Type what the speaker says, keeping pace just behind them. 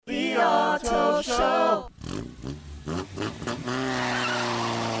Auto Show.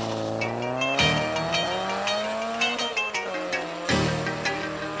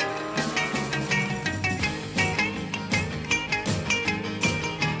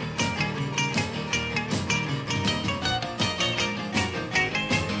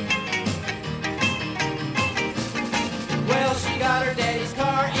 Well, she got her daddy's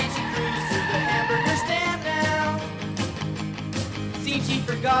car and she cruised to the hamburger stand now. Seems she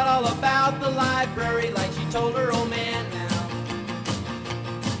forgot all about the library like she told her old man now.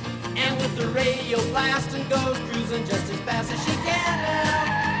 And with the radio blasting goes cruising just as fast as she can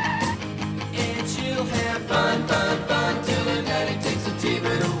now. And she'll have fun, fun, fun till her daddy takes the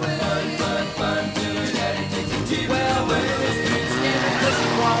T-bird away. Fun, fun, fun till her daddy takes the T-bird away. Well, when the street's standing cause she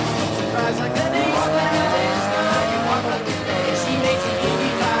walks, she cries like an ace. She makes a beauty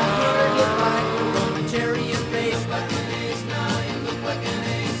pie, hit her look like a Roman chariot face. Like an ace, now you look like an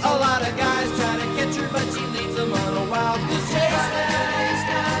ace. A lot of guys try to catch her, but she leads them on a wild goose chase.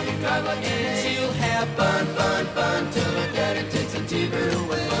 And she'll have fun, fun, fun till her daddy takes a T-bird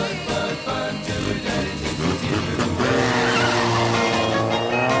away. Fun, fun, fun till her daddy takes a T-bird away.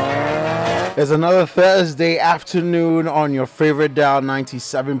 It's another Thursday afternoon on your favorite dial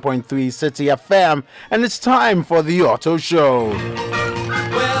 97.3 City FM, and it's time for the Auto Show.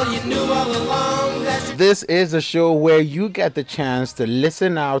 Well, you knew all along that This is a show where you get the chance to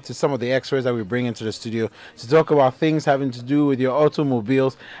listen out to some of the experts that we bring into the studio to talk about things having to do with your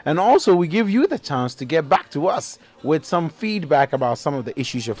automobiles, and also we give you the chance to get back to us with some feedback about some of the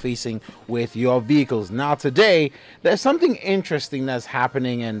issues you're facing with your vehicles. Now today, there's something interesting that's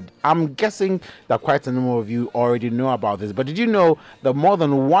happening, and I'm guessing that quite a number of you already know about this, but did you know that more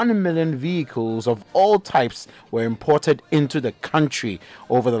than 1 million vehicles of all types were imported into the country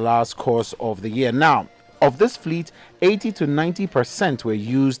over the last course of the year? Now, of this fleet, 80 to 90% were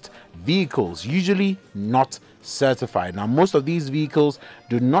used vehicles, usually not certified. Now, most of these vehicles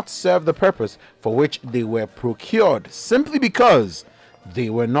do not serve the purpose for which they were procured, simply because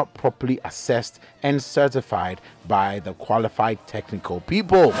they were not properly assessed and certified by the qualified technical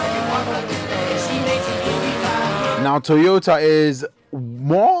people. Now, Toyota is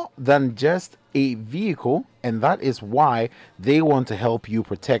more than just a vehicle, and that is why they want to help you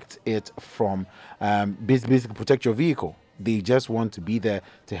protect it from basically protect your vehicle. They just want to be there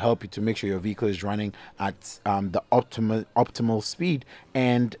to help you to make sure your vehicle is running at the optimal speed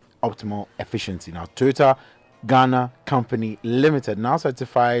and optimal efficiency. Now, Toyota Ghana Company Limited now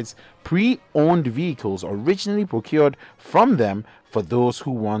certifies pre-owned vehicles originally procured from them for those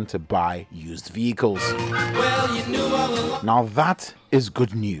who want to buy used vehicles. well, you knew all along. Now that is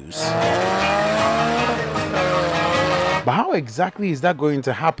good news. But how exactly is that going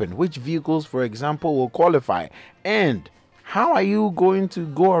to happen? Which vehicles, for example, will qualify? And how are you going to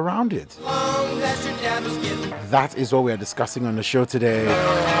go around it? That is what we are discussing on the show today.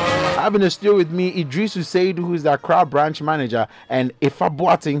 I have in the studio with me Idris Usaid, who is the Accra branch manager, and Ifa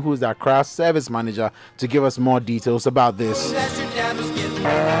Boateng, who is the Accra service manager, to give us more details about this.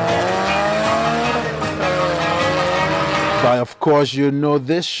 But of course, you know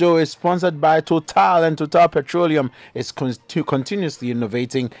this show is sponsored by Total, and Total Petroleum is continuously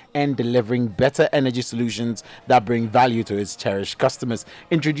innovating and delivering better energy solutions that bring value to its cherished customers.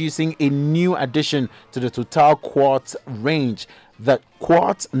 Introducing a new addition to the Total Quartz range, the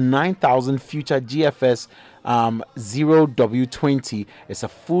Quartz 9000 Future GFS 0W20 is a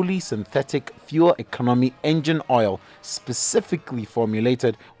fully synthetic fuel economy engine oil specifically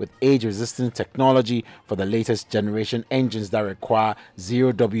formulated with age-resistant technology for the latest generation engines that require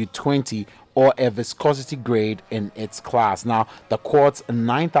 0W20 or a viscosity grade in its class. Now, the Quartz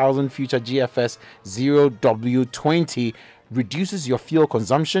 9000 Future GFS 0W20 reduces your fuel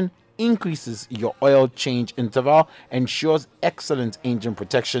consumption, increases your oil change interval, ensures excellent engine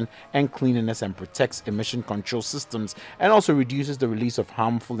protection and cleanliness, and protects emission control systems, and also reduces the release of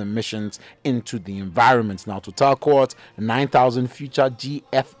harmful emissions into the environment. Now, Total Quartz 9000 Future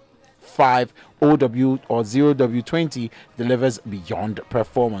GF5 OW or 0W20 delivers beyond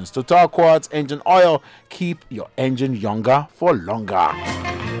performance. Total Quartz engine oil, keep your engine younger for longer.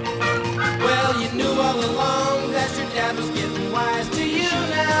 Well, you knew all along that your dad was getting wise to you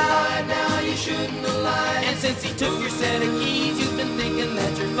now. Now you shouldn't have lied. And since he took your set of keys, you've been thinking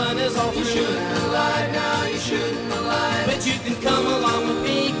that your fun is all through. You shouldn't have lied. Now you shouldn't have lied. But you can come along with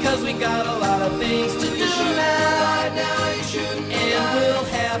me, cause we got a lot of things to do now. Now you shouldn't have lied. And we'll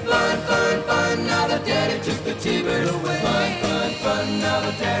have fun, fun, fun. Now that daddy took the T-bird away. Fun, fun, fun. Now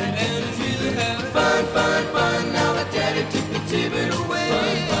that daddy took the T-bird away. Fun, fun, fun. Now that daddy took the T-bird away.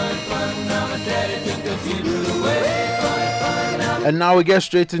 Fun, fun, fun. Now that daddy took the T-bird away. Fun, fun. Now And now we get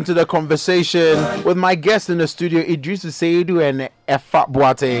straight into the conversation with my guest in the studio, Idris Seidu and Efa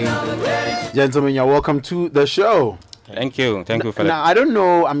Boateng. Gentlemen, you're welcome to the show. Thank you, Philip. Now, I don't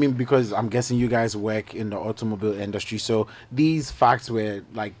know, I mean, because I'm guessing you guys work in the automobile industry, so these facts were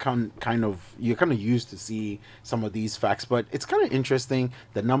like you're kind of used to see some of these facts, but it's kind of interesting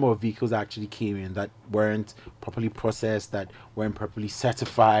the number of vehicles that actually came in that weren't properly processed, that weren't properly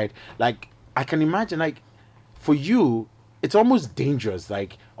certified. Like, I can imagine, like, for you, it's almost dangerous.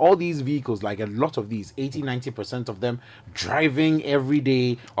 Like, all these vehicles, like a lot of these, 80-90% of them driving every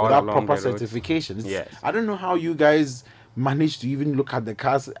day All without along proper the roads. certification. Yes. I don't know how you guys manage to even look at the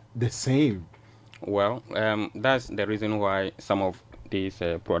cars the same. Well, that's the reason why some of these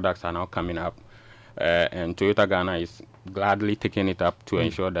products are now coming up, and Toyota Ghana is gladly taking it up to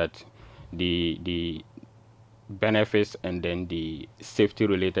ensure that the benefits and then the safety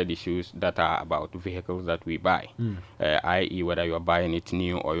related issues that are about vehicles that we buy, i.e. whether you're buying it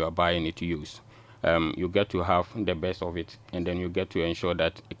new or you're buying it used, you get to have the best of it, and then you get to ensure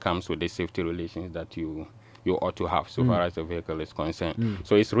that it comes with the safety relations that you ought to have so far as the vehicle is concerned.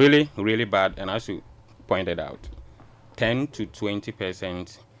 So it's really, really bad, and as you pointed out, 10 to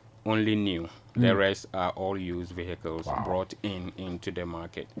 20% only new. The rest are all used vehicles brought into the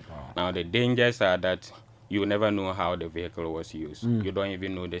market. Now the dangers are that you never know how the vehicle was used. You don't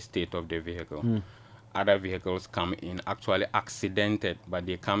even know the state of the vehicle. Other vehicles come in actually accidented, but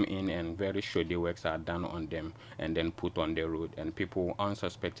they come in and very shoddy works are done on them and then put on the road, and people,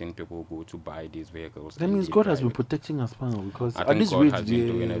 unsuspecting people, go to buy these vehicles. That means God has been protecting us, panel, because I at think this God rate, has been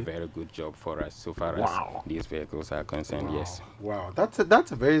doing a very good job for us so far as these vehicles are concerned. Yes. Wow, that's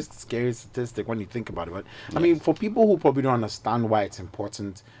a very scary statistic when you think about it. But I mean, for people who probably don't understand why it's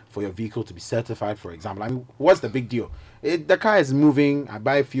important for your vehicle to be certified, for example, I mean, what's the big deal? The car is moving, I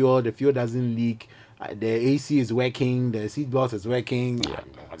buy fuel, the fuel doesn't leak, the AC is working, the seatbelt is working. Yeah.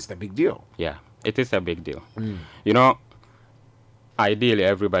 What's the big deal? Yeah, it is a big deal. You know, ideally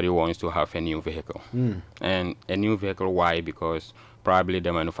everybody wants to have a new vehicle. And a new vehicle, why? Because probably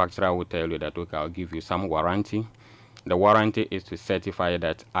the manufacturer will tell you that, okay, I'll give you some warranty. The warranty is to certify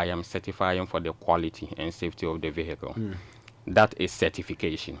that I am certifying for the quality and safety of the vehicle. That is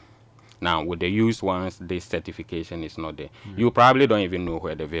certification. Now, with the used ones, this certification is not there. You probably don't even know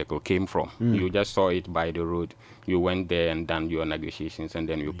where the vehicle came from. You just saw it by the road. You went there and done your negotiations, and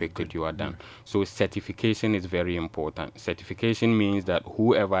then you picked it, you are done. So certification is very important. Certification means that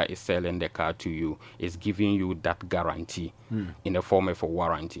whoever is selling the car to you is giving you that guarantee in the form of a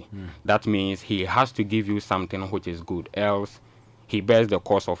warranty. That means he has to give you something which is good, else he bears the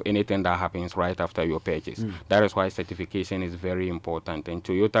cost of anything that happens right after your purchase. That is why certification is very important. And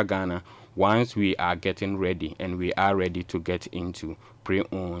Toyota Ghana, once we are getting ready and we are ready to get into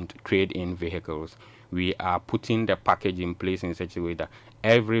pre-owned trade-in vehicles, we are putting the package in place in such a way that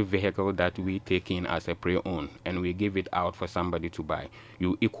every vehicle that we take in as a pre-owned and we give it out for somebody to buy,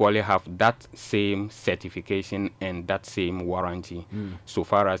 you equally have that same certification and that same warranty. So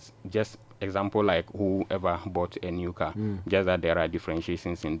far as just example, like whoever bought a new car, just that there are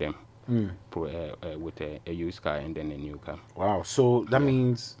differentiations in them with a used car and then a new car. Wow, so that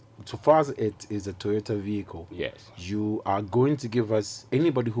means, so far as it is a Toyota vehicle, Yes. you are going to give us,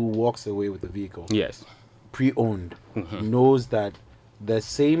 anybody who walks away with the vehicle, Yes. pre-owned, knows that the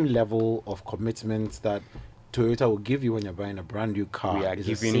same level of commitment that Toyota will give you when you're buying a brand new car. We are is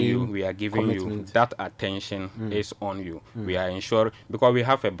the giving you commitment. that attention is on you. We are ensuring, because we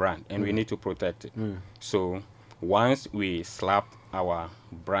have a brand and we need to protect it. So once we slap our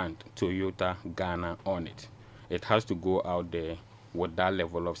brand Toyota Ghana on it, it has to go out there with that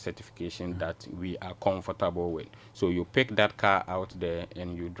level of certification that we are comfortable with. So you pick that car out there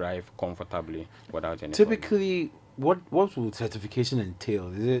and you drive comfortably without any problem. Typically, what will certification entail?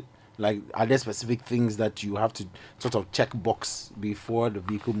 Is it like, are there specific things that you have to sort of check box before the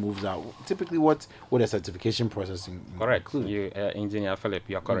vehicle moves out? Typically, what would a certification process Correct. include? You, Engineer Philip,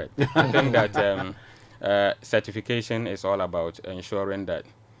 you're correct. I think that certification is all about ensuring that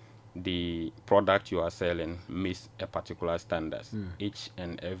the product you are selling meets a particular standards. Each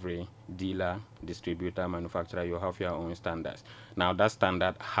and every dealer, distributor, manufacturer, you have your own standards. Now that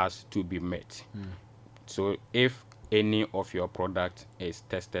standard has to be met. So if any of your product is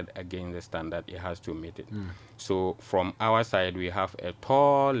tested against the standard, it has to meet it. So from our side, we have a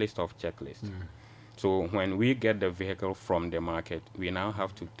tall list of checklists. So when we get the vehicle from the market, we now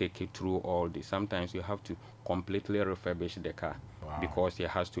have to take it through all this. Sometimes you have to completely refurbish the car because it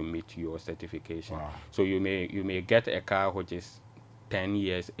has to meet your certification. So you may get a car which is 10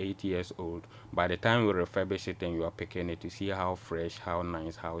 years, 8 years old. By the time we refurbish it and you are picking it, to see how fresh, how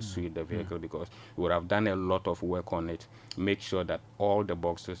nice, how sweet the vehicle, because we would have done a lot of work on it. Make sure that all the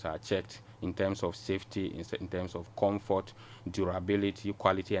boxes are checked in terms of safety, in terms of comfort, durability,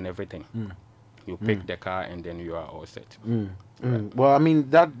 quality, and everything. You pick the car and then you are all set. Well, I mean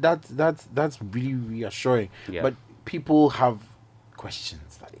that's really reassuring. Yeah. But people have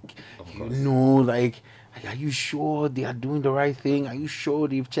questions like, like, are you sure they are doing the right thing? Are you sure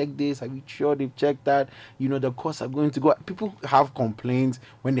they've checked this? Are you sure they've checked that? The costs are going to go. People have complaints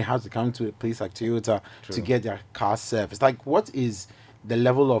when they have to come to a place like Toyota to get their car serviced. Like, what is the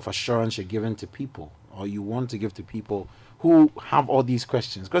level of assurance you're giving to people, or you want to give to people who have all these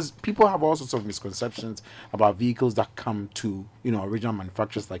questions? Because people have all sorts of misconceptions about vehicles that come to original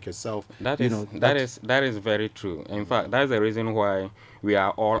manufacturers like yourself. That is very true. In fact, that's the reason why we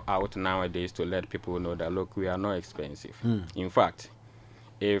are all out nowadays, to let people know that, look, we are not expensive. In fact,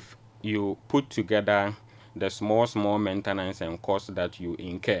 if you put together the small maintenance and costs that you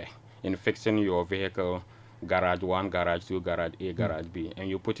incur in fixing your vehicle, garage 1, garage 2, garage A, garage B, and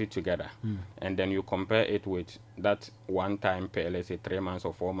you put it together, and then you compare it with that one time pay, let's say 3 months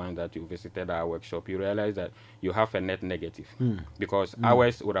or 4 months that you visited our workshop, you realize that you have a net negative, because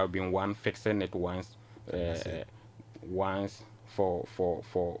ours would have been one fixing it once for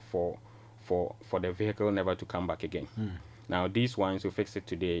the vehicle never to come back again. Now these ones, you fix it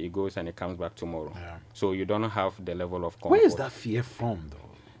today, it goes and it comes back tomorrow. So you don't have the level of comfort. Where is that fear from, though?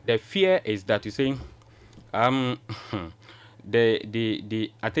 The fear is that, you see, I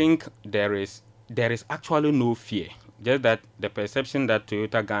think there is actually no fear. Just that the perception that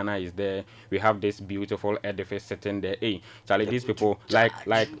Toyota Ghana is there, we have this beautiful edifice sitting there. Hey, Charlie, these people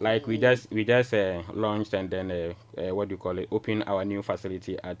like we just launched, and then what do you call it? Open our new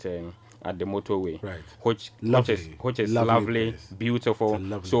facility at the motorway, right? Which is lovely, beautiful.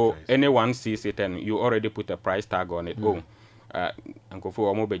 So place. Anyone sees it and you already put a price tag on it.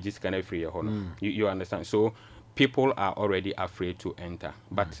 You understand? So people are already afraid to enter.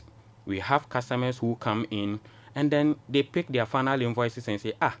 But we have customers who come in and then they pick their final invoices and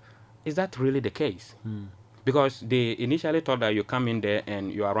say, is that really the case? Because they initially thought that you come in there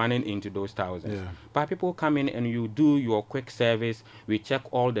and you are running into those thousands. But people come in and you do your quick service. We check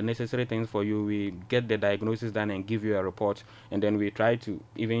all the necessary things for you. We get the diagnosis done and give you a report. And then we try to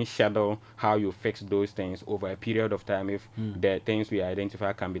even schedule how you fix those things over a period of time. If the things we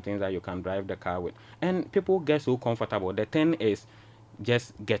identify can be things that you can drive the car with. And people get so comfortable. The thing is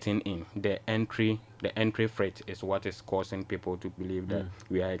just getting in. The entry freight is what is causing people to believe that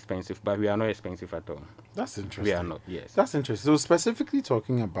we are expensive, but we are not expensive at all. That's interesting. We are not. Yes, that's interesting. So specifically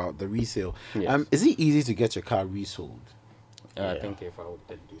talking about the resale, is it easy to get your car resold? I think if I would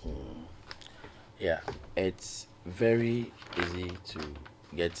do so. Yeah, it's very easy to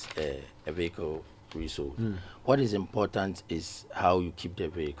get a vehicle resold. What is important is how you keep the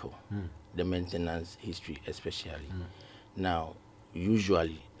vehicle, the maintenance history especially. Now,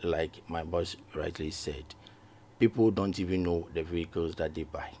 usually, like my boss rightly said, people don't even know the vehicles that they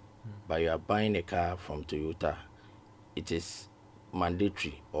buy. But you are buying a car from Toyota, it is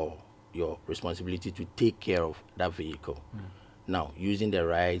mandatory or your responsibility to take care of that vehicle. Now, using the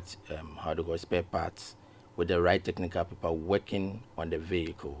right spare parts with the right technical people working on the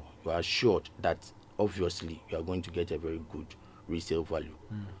vehicle, you are assured that obviously you are going to get a very good resale value.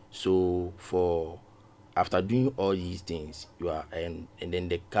 So after doing all these things, you are and then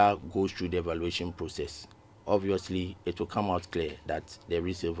the car goes through the evaluation process. Obviously, it will come out clear that the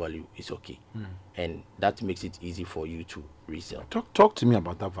resale value is okay, and that makes it easy for you to resell. Talk to me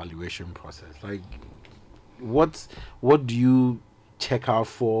about that valuation process. Like, what do you check out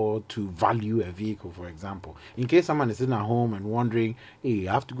for to value a vehicle, for example? In case someone is sitting at home and wondering, hey,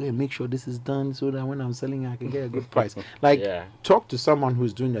 I have to go and make sure this is done so that when I'm selling, I can get a good price. Like, talk to someone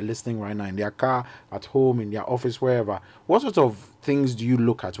who's doing the listing right now in their car, at home, in their office, wherever. What sort of things do you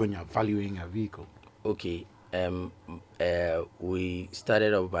look at when you're valuing a vehicle? Okay, we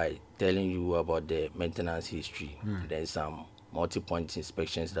started off by telling you about the maintenance history. There's some multi-point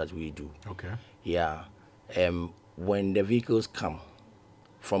inspections that we do. Okay. Yeah. When the vehicles come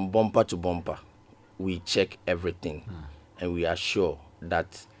from bumper to bumper, we check everything, and we are sure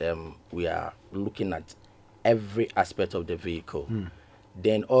that we are looking at every aspect of the vehicle.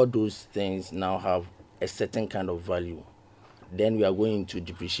 Then all those things now have a certain kind of value. Then we are going into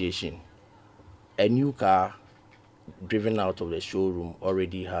depreciation. A new car driven out of the showroom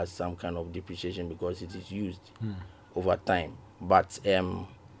already has some kind of depreciation because it is used over time. But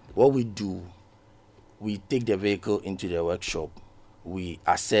what we do, we take the vehicle into the workshop, we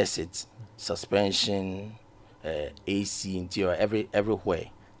assess it, suspension, AC, interior, everywhere.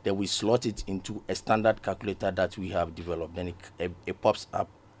 Then we slot it into a standard calculator that we have developed. Then it pops up,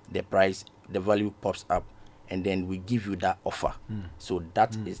 the price, the value pops up, and then we give you that offer. So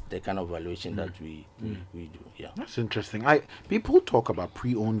that is the kind of valuation that we do. Yeah, That's interesting. People talk about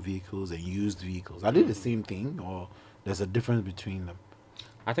pre-owned vehicles and used vehicles. Are they the same thing, or there's a difference between them?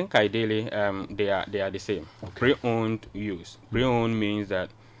 I think ideally they are the same. Pre-owned use. Pre-owned means that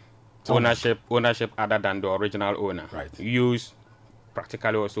ownership other than the original owner. Right. Use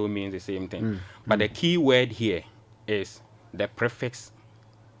practically also means the same thing. But the key word here is the prefix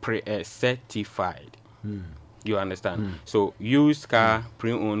certified. You understand? So used car,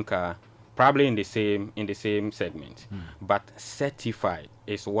 pre-owned car, probably in the same segment. But certified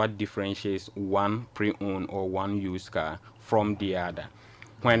is what differentiates one pre-owned or one used car from the other.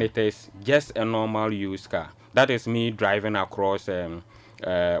 When it is just a normal used car, that is me driving across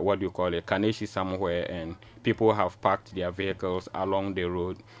what do you call it, Kaneshi somewhere, and people have parked their vehicles along the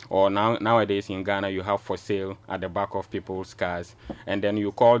road. Or nowadays in Ghana, you have for sale at the back of people's cars, and then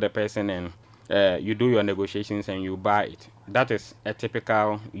you call the person and you do your negotiations and you buy it. That is a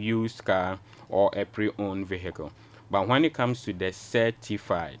typical used car or a pre-owned vehicle. But when it comes to the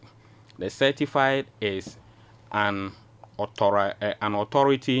certified is an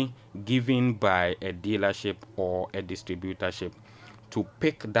authority given by a dealership or a distributorship to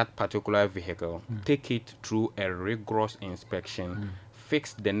pick that particular vehicle, take it through a rigorous inspection,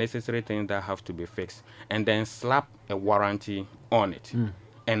 fix the necessary things that have to be fixed, and then slap a warranty on it.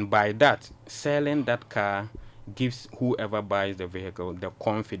 And by that, selling that car gives whoever buys the vehicle the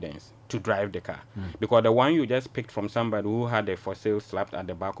confidence to drive the car. Because the one you just picked from somebody who had a for sale slapped at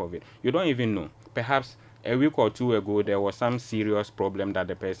the back of it, you don't even know. Perhaps a week or two ago, there was some serious problem that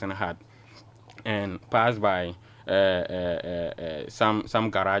the person had and passed by some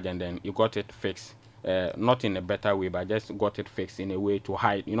garage, and then you got it fixed. Not in a better way, but just got it fixed in a way to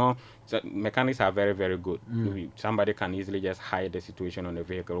hide. So mechanics are very, very good. Somebody can easily just hide the situation on the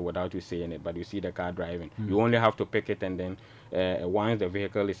vehicle without you saying it, but you see the car driving. You only have to pick it, and then once the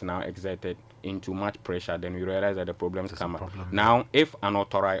vehicle is now exerted into much pressure, then you realize that the problems come up. Now, if an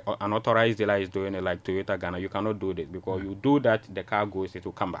authorized dealer is doing it like Toyota Ghana, you cannot do this, because you do that, the car goes, it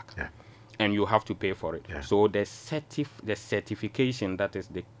will come back. Yeah. And you have to pay for it. So the certification, that is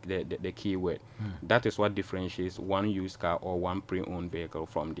the key word. That is what differentiates one used car or one pre-owned vehicle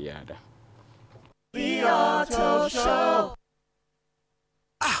from the other. The Auto Show.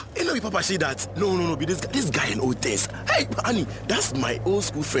 You know, Papa Shi, that no, be this guy in old days. Hey, honey, that's my old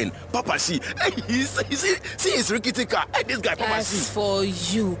school friend, Papa Shi. Hey, see his Ricky car. Hey, this guy, Papa Shi. As for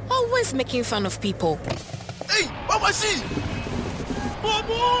you, always making fun of people. Hey, Papa Shi.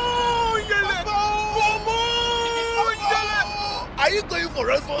 Bobo, yele. Bobo, yele. Are you going for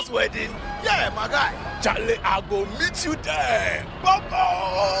Roscoe's wedding? Yeah, my guy. Charlie, I'll go meet you there.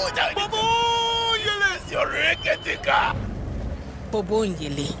 Bobo, yele. It's your Ricky car. Bobo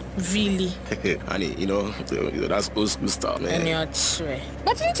Nyele, really? Honey, you know that's old school stuff, man. And you're sure.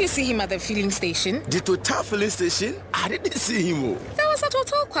 But didn't you see him at the filling station? The Total filling station? I didn't see him. There was a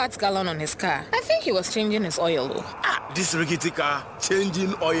Total quartz gallon on his car. I think he was changing his oil though. This Rickety car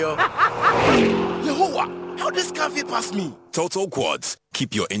changing oil. Yehovah, how this car fit past me? Total Quartz.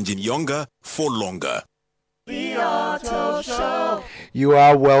 Keep your engine younger for longer. The Auto Show. You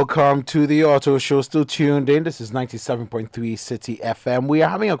are welcome to the Auto Show. Still tuned in. This is 97.3 City FM. We are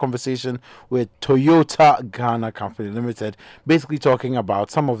having a conversation with Toyota Ghana Company Limited, basically talking about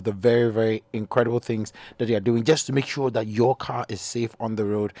some of the very, very incredible things that they are doing just to make sure that your car is safe on the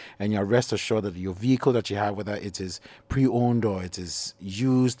road, and you're rest assured that your vehicle that you have, whether it is pre-owned or it is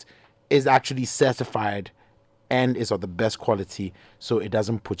used, is actually certified and is of the best quality, so it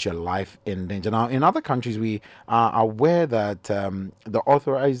doesn't put your life in danger. Now, in other countries, we are aware that the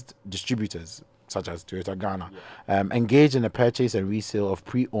authorized distributors, such as Toyota Ghana, engage in the purchase and resale of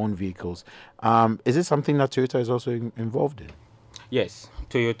pre-owned vehicles. Is it something that Toyota is also involved in? Yes,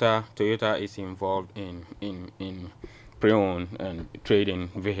 Toyota is involved in pre-owned and trading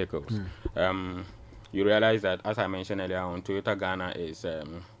vehicles. You realize that, as I mentioned earlier on, Toyota Ghana is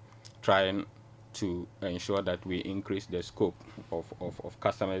trying to ensure that we increase the scope of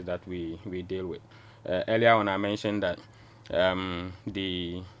customers that we deal with. Earlier on, I mentioned that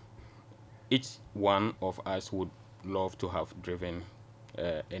each one of us would love to have driven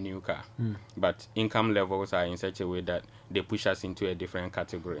a new car, but income levels are in such a way that they push us into a different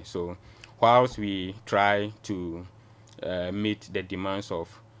category. So whilst we try to meet the demands of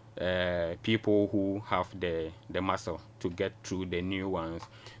people who have the muscle to get through the new ones,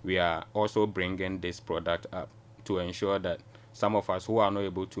 we are also bringing this product up to ensure that some of us who are not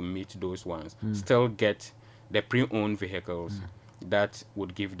able to meet those ones still get the pre-owned vehicles that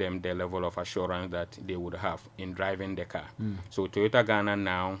would give them the level of assurance that they would have in driving the car. So Toyota Ghana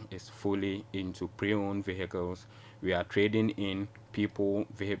now is fully into pre-owned vehicles. We are trading in people,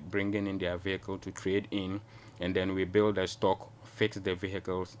 bringing in their vehicle to trade in, and then we build a stock, fix the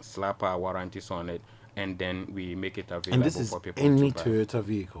vehicles, slap our warranties on it, and then we make it available And this is for people any to buy. Toyota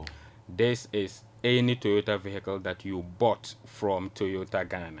vehicle. This is any Toyota vehicle that you bought from Toyota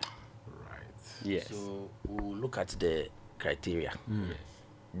Ghana. Right. Yes. So we'll look at the criteria. Yes.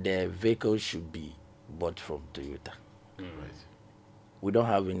 The vehicle should be bought from Toyota. Right. We don't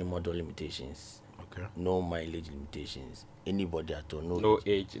have any model limitations, Okay. no mileage limitations, anybody at all, No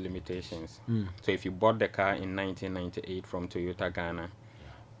age limitations. So if you bought the car in 1998 from Toyota Ghana,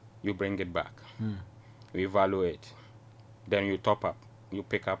 you bring it back. We value it. Then you top up. You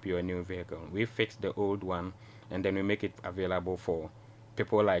pick up your new vehicle. We fix the old one, and then we make it available for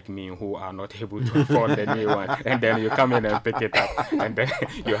people like me who are not able to afford the new one. And then you come in and pick it up, and then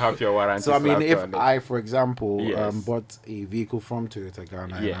you have your warranty. So I mean, slapped if on it. I, for example, Yes. bought a vehicle from Toyota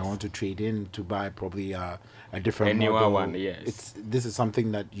Ghana and I Yes. want to trade in to buy probably a different A newer model, one, yes. this is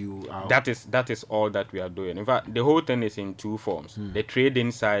something that you That is all that we are doing. In fact, the whole thing is in two forms: the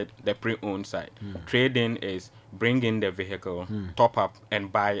trade-in side, the pre-owned side. Trade-in is bring in the vehicle, top up,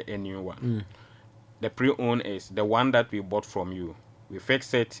 and buy a new one. The pre-owned is the one that we bought from you. We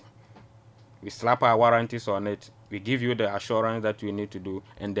fix it, we slap our warranties on it, we give you the assurance that you need to do,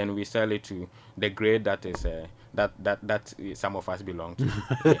 and then we sell it to the grade that is that some of us belong to.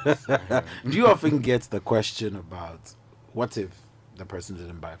 Yes. Do you often get the question about what if the person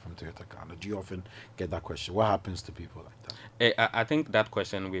didn't buy from Toyota Ghana? Do you often get that question? What happens to people like that? I think that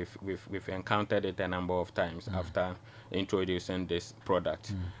question we've encountered it a number of times after introducing this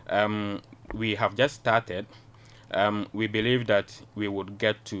product. We have just started. We believe that we would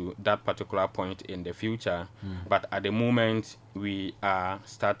get to that particular point in the future, but at the moment we are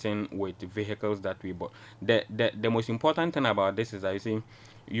starting with vehicles that we bought. The most important thing about this is that you see,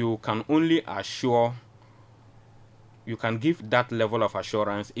 you can only assure, you can give that level of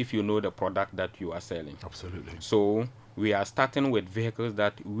assurance if you know the product that you are selling. Absolutely. So we are starting with vehicles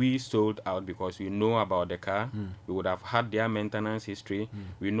that we sold out because we know about the car. We would have had their maintenance history.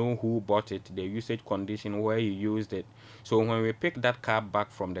 We know who bought it, the usage condition, where you used it. So when we pick that car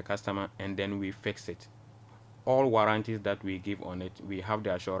back from the customer and then we fix it, all warranties that we give on it, we have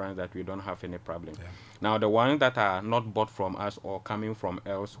the assurance that we don't have any problem. Now, the ones that are not bought from us or coming from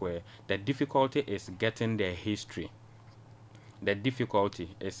elsewhere, the difficulty is getting their history. The difficulty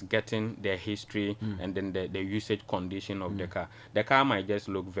is getting the history and then the usage condition of the car. The car might just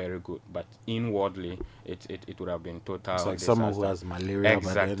look very good, but inwardly it would have been total It's like disaster. someone who has malaria,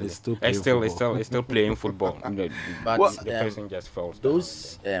 Exactly. but then it's still playing football. It's still playing football. But The person just falls down.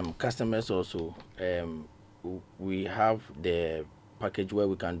 those customers also, we have the package where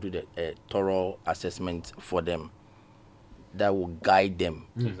we can do the thorough assessment for them that will guide them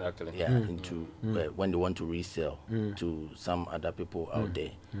Exactly. into when they want to resell to some other people out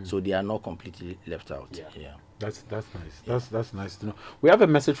there, so they are not completely left out. Yeah. That's nice. That's nice to know. We have a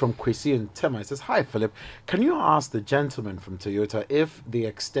message from Kwesi and Tema. It says, "Hi Philip, can you ask the gentleman from Toyota if they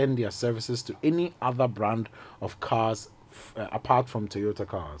extend their services to any other brand of cars apart from Toyota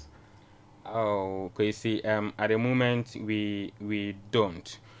cars?" Oh, okay. See, at the moment we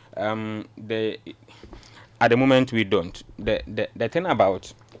don't. At the moment we don't. The thing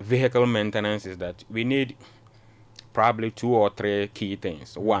about vehicle maintenance is that we need probably 2 or 3 key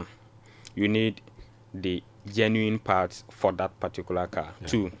things. One, you need the genuine parts for that particular car.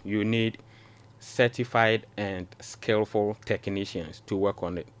 2, you need certified and skillful technicians to work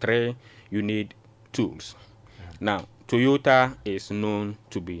on it. 3, you need tools. Now, Toyota is known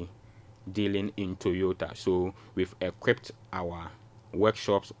to be dealing in Toyota, so we've equipped our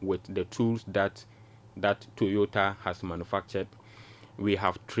workshops with the tools that Toyota has manufactured. We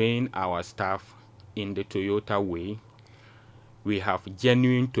have trained our staff in the Toyota way. We have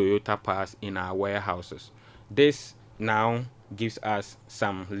genuine Toyota parts in our warehouses. This now gives us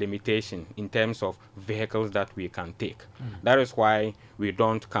some limitation in terms of vehicles that we can take. That is why we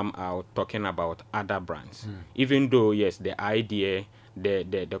don't come out talking about other brands. Even though, yes, the idea,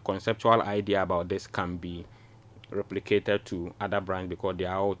 the conceptual idea about this can be replicated to other brands because they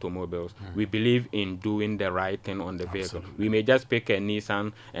are automobiles. We believe in doing the right thing on the vehicle. Absolutely. We may just pick a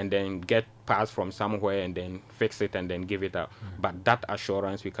Nissan and then get parts from somewhere and then fix it and then give it out. But that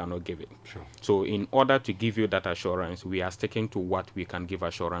assurance we cannot give it. Sure. So in order to give you that assurance, we are sticking to what we can give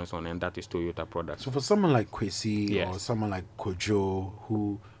assurance on, and that is Toyota products. So for someone like Kwesi or Yes. someone like Kojo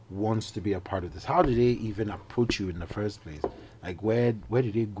who wants to be a part of this, how did they even approach you in the first place? Like where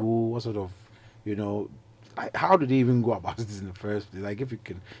did they go? What sort of, how do they even go about this in the first place? Like, if you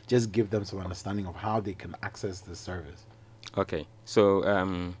can just give them some understanding of how they can access the service. Okay, so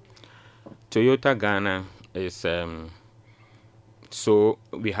Toyota Ghana is so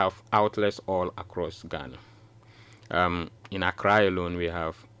we have outlets all across Ghana. In Accra alone, we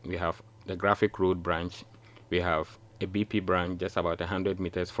have the Graphic Road branch. We have a BP branch just about 100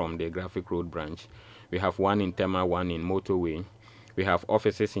 meters from the Graphic Road branch. We have one in Tema, one in Motorway. We have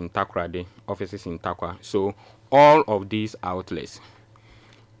offices in Takoradi, offices in Takwa. So all of these outlets,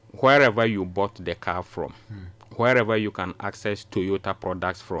 wherever you bought the car from, wherever you can access Toyota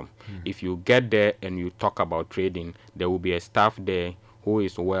products from, if you get there and you talk about trading, there will be a staff there who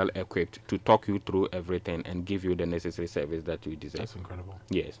is well equipped to talk you through everything and give you the necessary service that you deserve. That's incredible.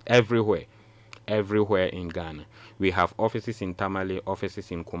 Yes, everywhere in Ghana. We have offices in Tamale,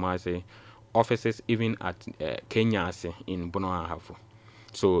 offices in Kumasi, offices even at Kenyasi in Bono Ahafo.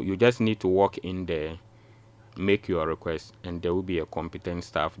 So you just need to walk in there, make your request, and there will be a competent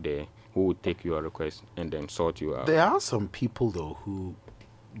staff there who will take your request and then sort you out. There are some people, though, who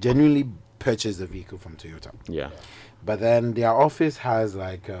genuinely purchase the vehicle from Toyota. Yeah. But then their office has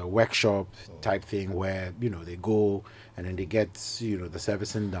like a workshop type thing where, you know, they go and then they get, you know, the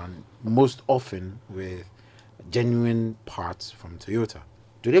servicing done, most often with genuine parts from Toyota.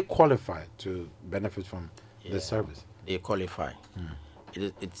 Do they qualify to benefit from the service? They qualify.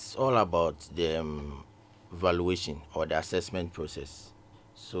 It's all about the valuation or the assessment process.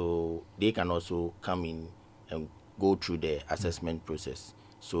 So they can also come in and go through the assessment process.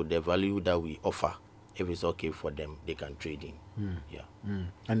 So the value that we offer, if it's okay for them, they can trade in.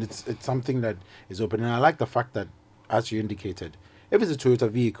 And it's something that is open. And I like the fact that, as you indicated, if it's a Toyota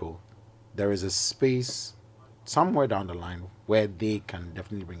vehicle, there is a space somewhere down the line where they can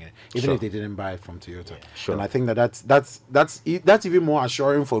definitely bring it, even if they didn't buy it from Toyota. Sure. And I think that's even more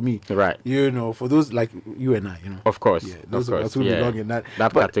assuring for me. Right. You know, for those like you and I, you know. Of course. Yeah, those of of course. us who belong in that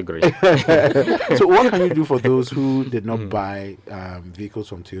category. So what can you do for those who did not buy vehicles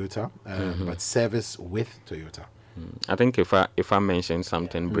from Toyota, but service with Toyota? I think if I mention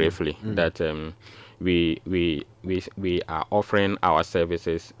something briefly, that we are offering our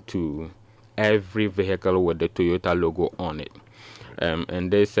services to every vehicle with the Toyota logo on it, and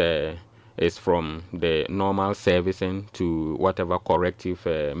this is from the normal servicing to whatever corrective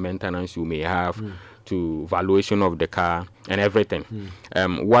maintenance you may have, to valuation of the car and everything.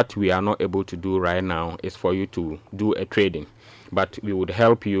 What we are not able to do right now is for you to do a trading, but we would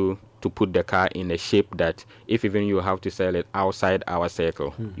help you to put the car in a shape that if even you have to sell it outside our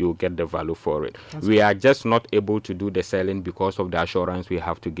circle, you'll get the value for it. We are just not able to do the selling because of the assurance we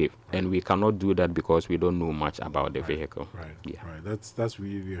have to give, and we cannot do that because we don't know much about the vehicle. Right. That's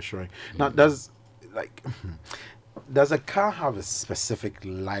really reassuring. Now, does a car have a specific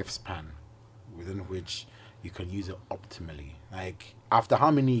lifespan within which you can use it optimally? Like, after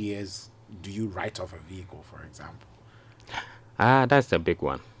how many years do you write off a vehicle, for example? That's a big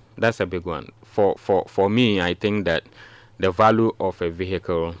one. For me, I think that the value of a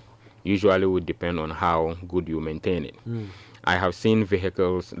vehicle usually would depend on how good you maintain it. I have seen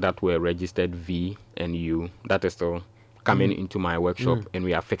vehicles that were registered V and U that is still coming into my workshop, and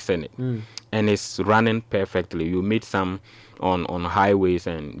we are fixing it, and it's running perfectly. You meet some on highways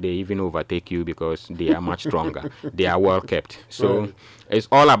and they even overtake you because they are much stronger. They are well kept. So it's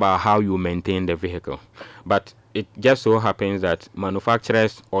all about how you maintain the vehicle. But it just so happens that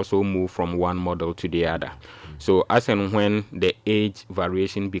manufacturers also move from one model to the other. So as and when the age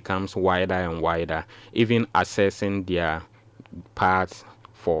variation becomes wider and wider, even assessing their parts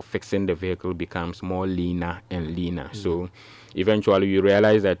for fixing the vehicle becomes more leaner and leaner. So eventually you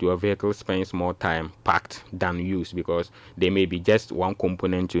realize that your vehicle spends more time packed than used, because there may be just one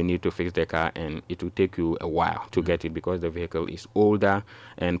component you need to fix the car, and it will take you a while to get it because the vehicle is older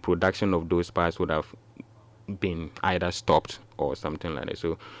and production of those parts would have been either stopped or something like that.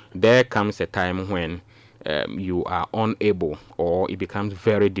 So there comes a time when you are unable, or it becomes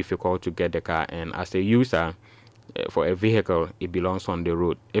very difficult to get the car, and as a user, for a vehicle, it belongs on the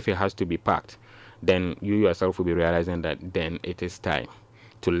road. If it has to be parked, then you yourself will be realizing that then it is time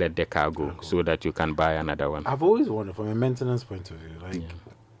to let the car go so that you can buy another one. I've always wondered, from a maintenance point of view, like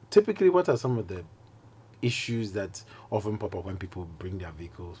typically what are some of the issues that often pop up when people bring their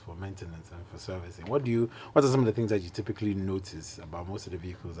vehicles for maintenance and for servicing? What are some of the things that you typically notice about most of the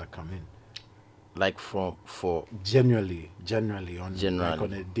vehicles that come in? Like for generally on like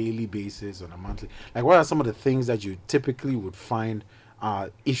on a daily basis, on a monthly, like what are some of the things that you typically would find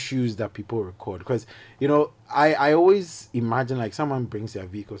are issues that people record? Because I always imagine like someone brings their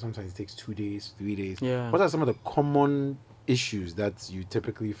vehicle, sometimes it takes 2 days, 3 days. What are some of the common issues that you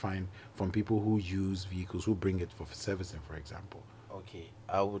typically find from people who use vehicles, who bring it for servicing, for example? Okay,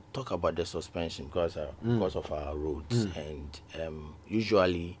 I would talk about the suspension because of our roads, and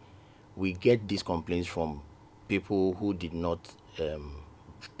usually we get these complaints from people who did not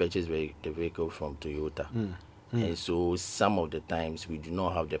purchase the vehicle from Toyota, and so some of the times we do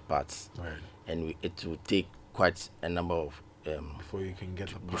not have the parts, Right. and it will take quite a number of Before you can get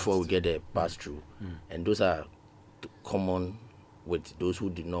the before we get the pass through, and those are common with those who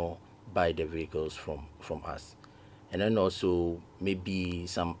did not buy the vehicles from us. And then also maybe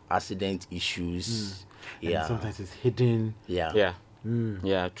some accident issues. And Yeah. sometimes it's hidden, Yeah. Yeah.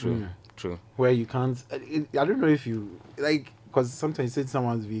 Yeah, true. True. where you can't. I don't know if you like, because sometimes you see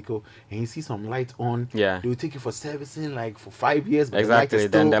someone's vehicle and you see some light on. Yeah. They will take you for servicing like for 5 years. But the light Exactly.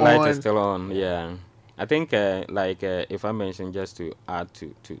 is Then still the light on. is still on. Yeah. I think if I mention, just to add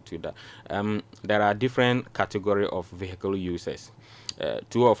to that, there are different category of vehicle users.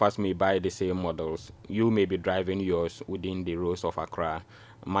 Two of us may buy the same models. You may be driving yours within the roads of Accra.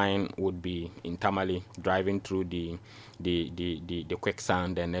 Mine would be in Tamale, driving through the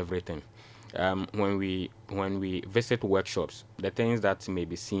quicksand and everything. When we visit workshops, the things that may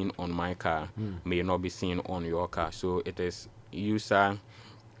be seen on my car may not be seen on your car. So it is user.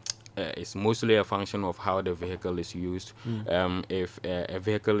 It's mostly a function of how the vehicle is used. If a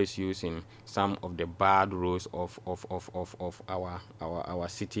vehicle is used in some of the bad roads of our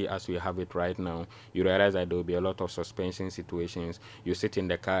city as we have it right now, you realize that there will be a lot of suspension situations. You sit in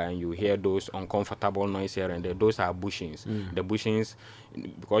the car and you hear those uncomfortable noise here and there. Those are bushings. The bushings,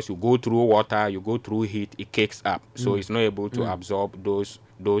 because you go through water, you go through heat, it kicks up. So it's not able to absorb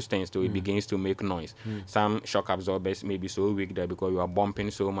those things, so it begins to make noise. Some shock absorbers may be so weak that because you are bumping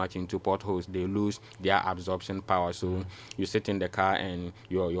so much into potholes, they lose their absorption power. So you sit in the car and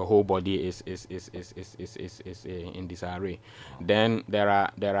your whole body is in disarray. Then there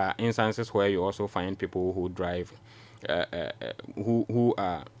are instances where you also find people who drive who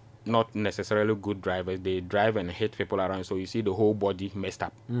are not necessarily good drivers. They drive and hit people around, so you see the whole body messed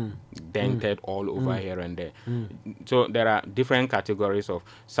up, dented all over here and there. So there are different categories of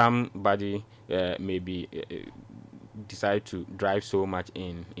somebody maybe decide to drive so much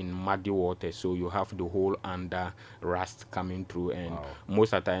in muddy water, so you have the whole under rust coming through, and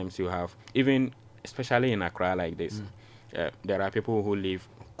most of the times you have, even especially in Accra like this, there are people who live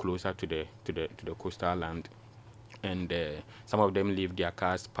closer to the coastal land, and some of them leave their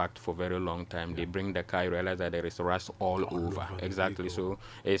cars parked for very long time. They bring the car, you realize that there is rust all over. Exactly. So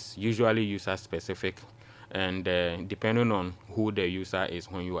it's usually user specific, and depending on who the user is,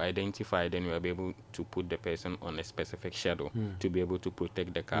 when you identify, then you will be able to put the person on a specific schedule to be able to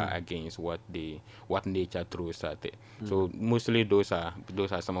protect the car against what nature throws at it. So mostly those are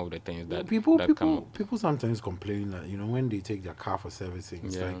some of the things that people come up. people sometimes complain that when they take their car for servicing,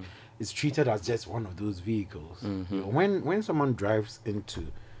 it's Yeah. like it's treated as just one of those vehicles. When someone drives into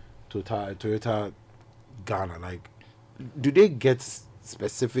Toyota Ghana, like, do they get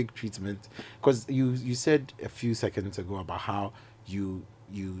specific treatment? Because you said a few seconds ago about how you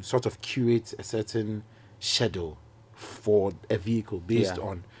sort of curate a certain schedule for a vehicle based Yeah.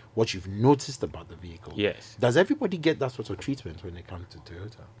 on what you've noticed about the vehicle. Yes. Does everybody get that sort of treatment when it comes to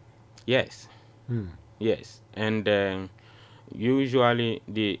Toyota? Yes. Yes. And usually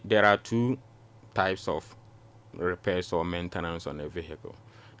there are two types of repairs or maintenance on a vehicle.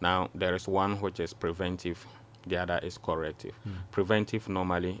 Now, there is one which is preventive, the other is corrective. Preventive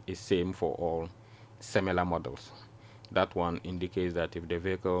normally is same for all similar models. That one indicates that if the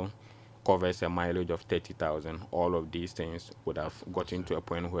vehicle covers a mileage of 30,000, all of these things would have gotten to a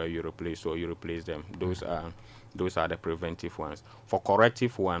point where you replace them. Those are the preventive ones. For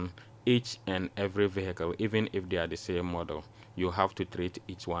corrective one, each and every vehicle, even if they are the same model, you have to treat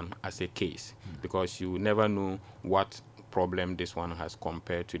each one as a case, because you never know what problem this one has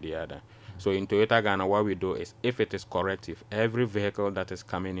compared to the other. So in Toyota Ghana, what we do is, if it is corrective, every vehicle that is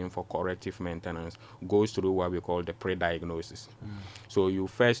coming in for corrective maintenance goes through what we call the pre-diagnosis. So you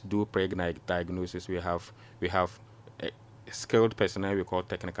first do pre-diagnosis. We have a skilled personnel we call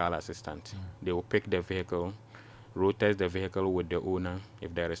technical assistant. They will pick the vehicle, road test the vehicle with the owner.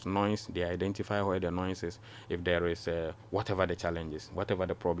 If there is noise, they identify where the noise is. If there is whatever the challenge is, whatever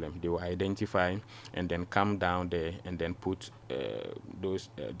the problem, they will identify and then come down there and then put those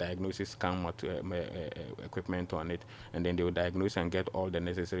diagnosis equipment on it, and then they will diagnose and get all the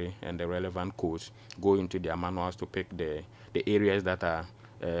necessary and the relevant codes, go into their manuals to pick the areas that are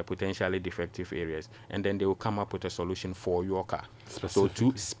potentially defective areas, and then they will come up with a solution for your car. So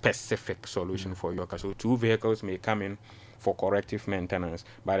two specific solution for your car. So two vehicles may come in for corrective maintenance.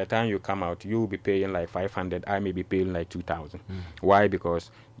 By the time you come out, you will be paying like 500. I may be paying like 2,000. Why?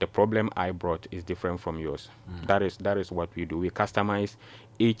 Because the problem I brought is different from yours. That is what we do. We customize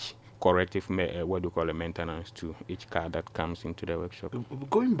each corrective maintenance to each car that comes into the workshop.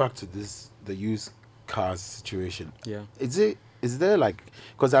 Going back to the used cars situation. Yeah. Is there like,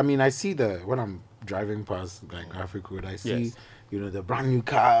 because I mean I see when I'm driving past like Graphic Road, I see Yes. The brand new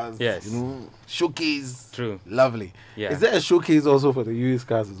cars. Yes. Showcase. True. Lovely. Yeah. Is there a showcase also for the used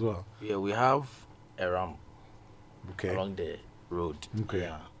cars as well? Yeah, we have a ramp Okay. along the road. Okay.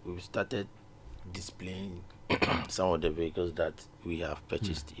 Yeah, we've started displaying some of the vehicles that we have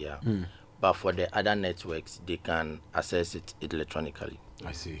purchased. Yeah, but for the other networks, they can access it electronically.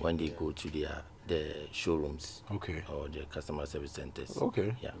 I see. When they go to the showrooms. Okay. Or the customer service centers.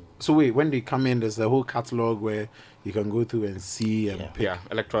 Okay. Yeah. So wait, when they come in, there's a whole catalog where you can go through and see and Yeah. pick. Yeah,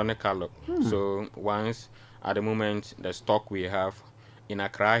 electronic catalog. So once at the moment the stock we have in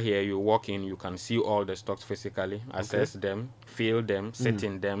Accra here, you walk in, you can see all the stocks physically, assess them, feel them, sit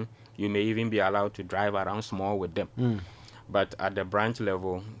in them. You may even be allowed to drive around small with them. But at the branch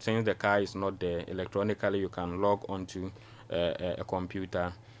level, since the car is not there, electronically you can log onto a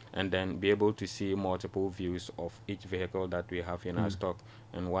computer and then be able to see multiple views of each vehicle that we have in our stock.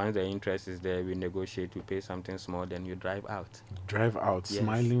 And once the interest is there, we negotiate to pay something small, then you drive out. Drive out, Yes.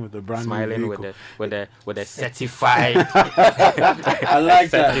 smiling with the brand Smiling new with vehicle. the certified. I like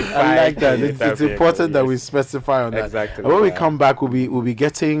that. I like that. Certified It's vehicle, important that yes. we specify on that. Exactly. And when we Yeah. come back, we'll be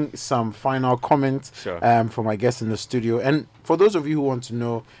getting some final comments Sure. from my guests in the studio. And for those of you who want to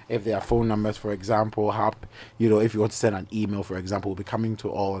know if there are phone numbers, for example, if you want to send an email, for example, we'll be coming to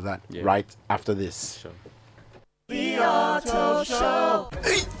all of that Yeah. right after this. Sure. Hey,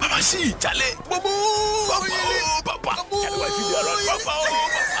 Papa, see, Charlie, Bobo, Papa, Charlie, why feel you around,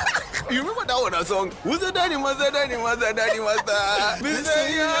 Papa? You remember that one, that song? Who's the daddy, master, Mr.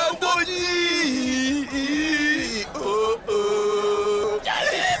 Yaboji. Oh.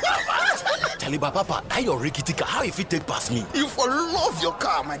 Charlie, Papa, that your rickety car, how if you take past me? You for love your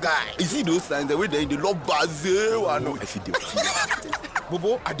car, my guy. You see those signs, the way they love Bazoo, I know if you do.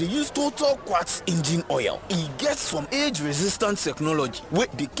 Bobo, I dey use Total Quartz engine oil. It gets some age-resistant technology where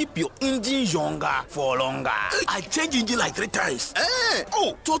they keep your engine younger for longer. I change engine like 3 times.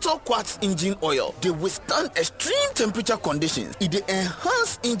 Oh, Total Quartz engine oil. They withstand extreme temperature conditions. It dey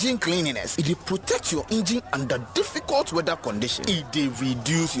enhance engine cleanliness. It dey protect your engine under difficult weather conditions. It dey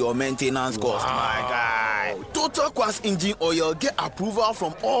reduce your maintenance cost. My guy. Total Quartz engine oil get approval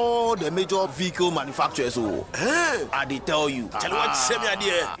from all the major vehicle manufacturers. Oh, I dey tell you. Tell you what, send me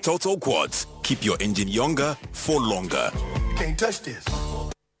idea. Total Quartz. Keep your engine younger for longer. Can't touch this.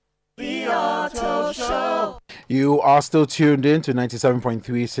 You are still tuned in to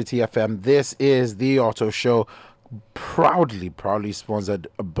 97.3 City FM. This is The Auto Show, proudly sponsored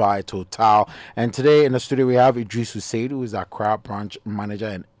by Total. And today in the studio we have Idris Usaid, who is our Accra branch manager,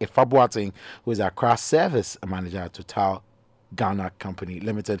 and Ifa Boateng, who is our Accra service manager at Total Ghana Company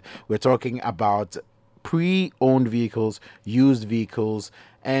Limited. We're talking about pre-owned vehicles, used vehicles,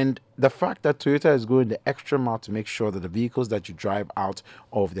 and the fact that Toyota is going the extra mile to make sure that the vehicles that you drive out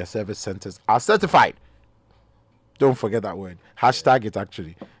of their service centers are certified. Don't forget that word. Hashtag it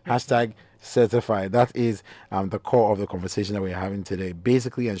actually. Hashtag certified. That is the core of the conversation that we're having today.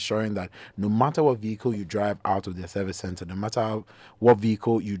 Basically ensuring that no matter what vehicle you drive out of their service center, no matter what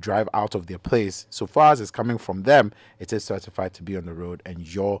vehicle you drive out of their place, so far as it's coming from them, it is certified to be on the road and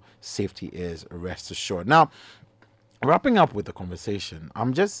your safety is rest assured. Now, wrapping up with the conversation,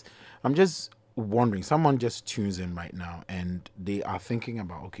 I'm just wondering, someone just tunes in right now and they are thinking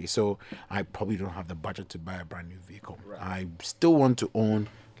about, okay, so I probably don't have the budget to buy a brand new vehicle. Right. I still want to own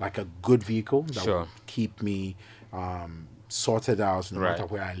like a good vehicle that Sure. will keep me sorted out no Right. matter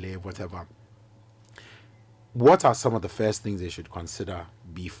where I live, whatever. What are some of the first things they should consider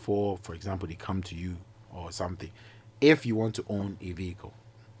before, for example, they come to you or something, if you want to own a vehicle?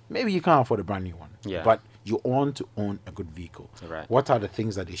 Maybe you can't afford a brand new one, Yeah. but you want to own a good vehicle. Right. What are the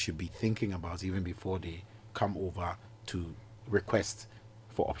things that they should be thinking about even before they come over to request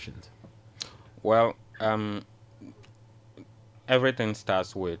for options? Well, everything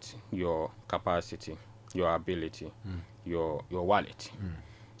starts with your capacity, your ability, your wallet.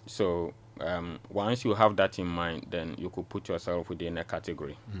 So once you have that in mind, then you could put yourself within a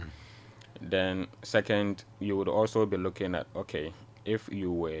category. Then second, you would also be looking at, okay, if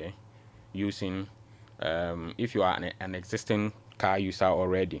you were using, if you are an existing car user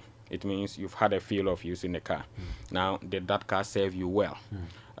already, it means you've had a feel of using the car. Now, did that car serve you well?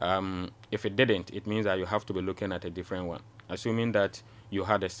 If it didn't, it means that you have to be looking at a different one. Assuming that you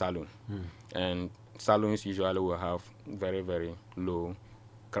had a saloon and salons usually will have very, very low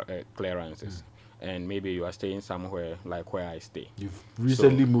clearances. And maybe you are staying somewhere like where I stay. You've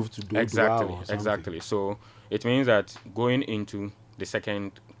recently moved to Dodo. Exactly. So it means that going into the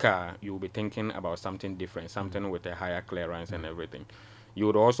second car, you'll be thinking about something different, something with a higher clearance and everything. You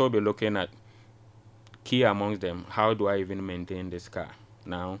would also be looking at, key amongst them, how do I even maintain this car?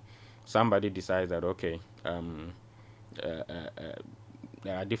 Now, somebody decides that, okay, there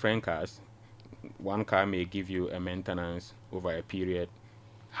are different cars. One car may give you a maintenance over a period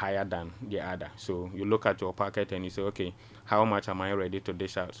higher than the other. So you look at your pocket and you say, okay, how much am I ready to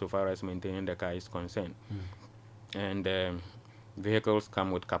dish out so far as maintaining the car is concerned? And vehicles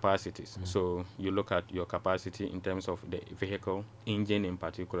come with capacities. So you look at your capacity in terms of the vehicle, engine in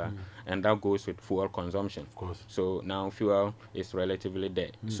particular, and that goes with fuel consumption. Of course. So now fuel is relatively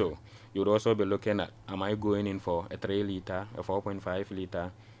there. So you'd also be looking at, am I going in for a 3 liter, a 4.5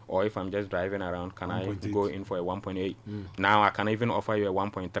 liter, or if I'm just driving around, can I go in for a 1.8? Now I can even offer you a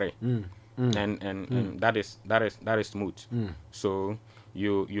 1.3, and that is smooth. So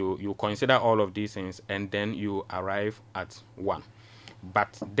you consider all of these things, and then you arrive at one.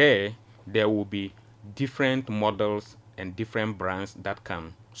 But there will be different models and different brands that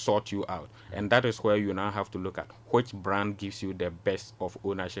can sort you out, and that is where you now have to look at which brand gives you the best of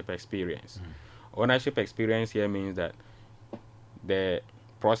ownership experience. Ownership experience here means that the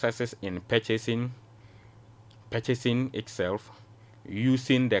processes in purchasing itself,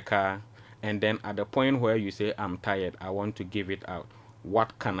 using the car, and then at the point where you say, I'm tired, I want to give it out,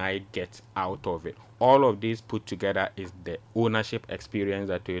 what can I get out of it? All of these put together is the ownership experience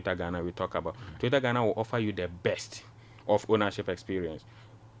that Toyota Ghana will talk about. Toyota Ghana will offer you the best of ownership experience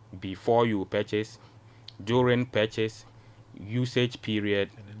before you purchase, during purchase, usage period,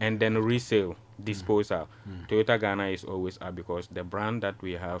 and then resale, disposal. Toyota Ghana is always up because the brand that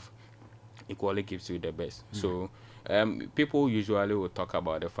we have equally gives you the best. So people usually will talk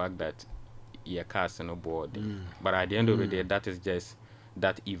about the fact that your car's on board, but at the end of the day, that is just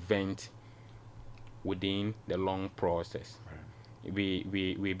that event within the long process. We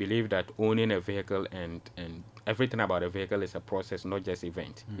believe that owning a vehicle and everything about a vehicle is a process, not just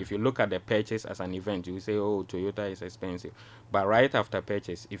event. If you look at the purchase as an event, you say, oh, Toyota is expensive. But right after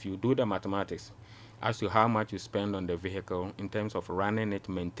purchase, if you do the mathematics as to how much you spend on the vehicle in terms of running it,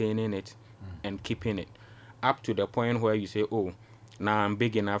 maintaining it, and keeping it, up to the point where you say, oh, now I'm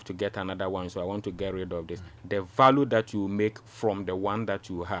big enough to get another one, so I want to get rid of this. The value that you make from the one that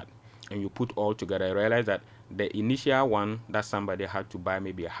you had, and you put all together, you realize that the initial one that somebody had to buy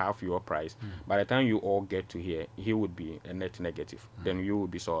maybe half your price. By the time you all get to here, he would be a net negative. Then you will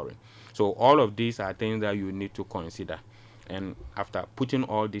be sorry. So all of these are things that you need to consider. And after putting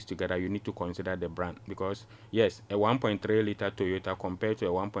all this together, you need to consider the brand. Because, yes, a 1.3 liter Toyota compared to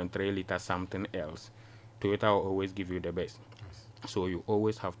a 1.3 liter something else, Toyota will always give you the best. So you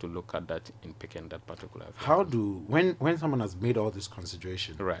always have to look at that in picking that particular vehicle. How do, when someone has made all this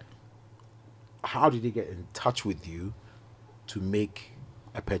consideration, Right. how did they get in touch with you to make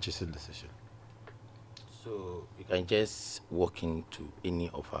a purchasing decision? So you can just walk into any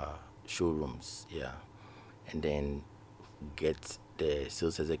of our showrooms, and then get the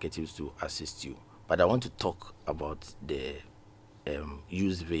sales executives to assist you. But I want to talk about the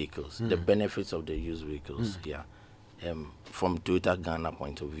used vehicles, the benefits of the used vehicles. From Toyota Ghana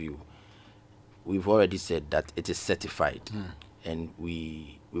point of view, we've already said that it is certified, and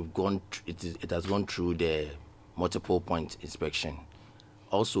we've gone. It has gone through the multiple point inspection.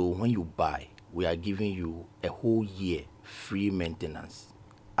 Also, when you buy, we are giving you a whole year free maintenance,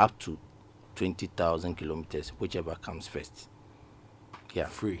 up to 20,000 kilometers, whichever comes first.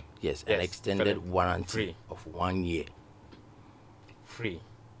 Free. Yes, an extended warranty Free. of 1 year. Free.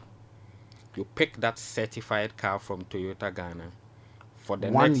 You pick that certified car from Toyota Ghana for the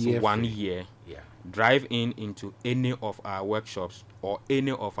next 1 year. Drive into any of our workshops or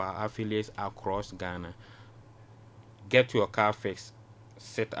any of our affiliates across Ghana. Get your car fixed.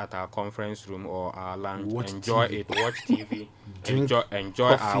 Sit at our conference room or our lounge. Watch Enjoy TV. it. Watch TV. Drink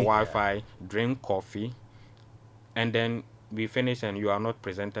enjoy our coffee. Wi-Fi. Drink coffee. And then we finish and you are not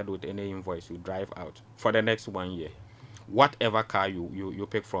presented with any invoice. You drive out for the next 1 year. Whatever car you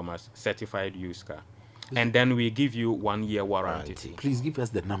pick from us, certified used car. And then we give you 1 year warranty. Please give us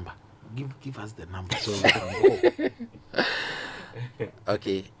the number. Give us the number so we can go.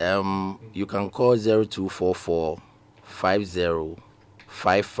 Okay, you can call 0244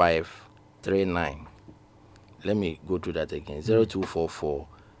 505539. Let me go through that again. 0244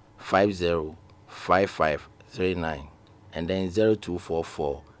 505539, and then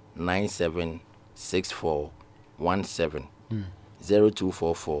 0244 976417.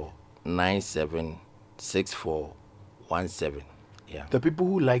 0244 976417. Yeah. The people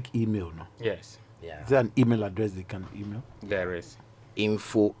who like email, no? Yes, Yeah. Is there an email address they can email? there is.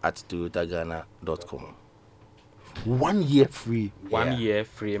 info@toyotaghana.com. 1 year free. 1 year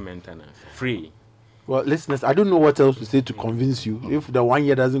free maintenance. Free. Well, listeners, I don't know what else to say to convince you. If the 1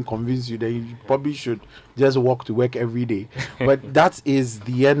 year doesn't convince you, then you probably should just walk to work every day. But that is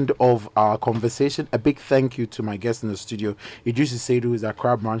the end of our conversation. A big thank you to my guest in the studio, Idris Seidu, who is our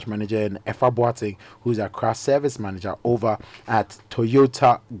Accra branch manager, and Efa Boateng, who is our Accra service manager over at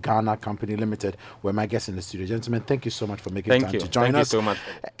Toyota Ghana Company Limited, where my guest in the studio. Gentlemen, thank you so much for making time to join us. Thank you so much.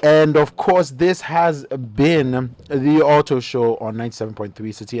 And of course, this has been the Auto Show on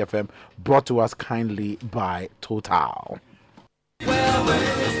 97.3 City FM, brought to us kindly by Total. Well, when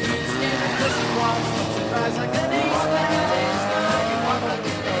the streets stand and push walls, surprise like an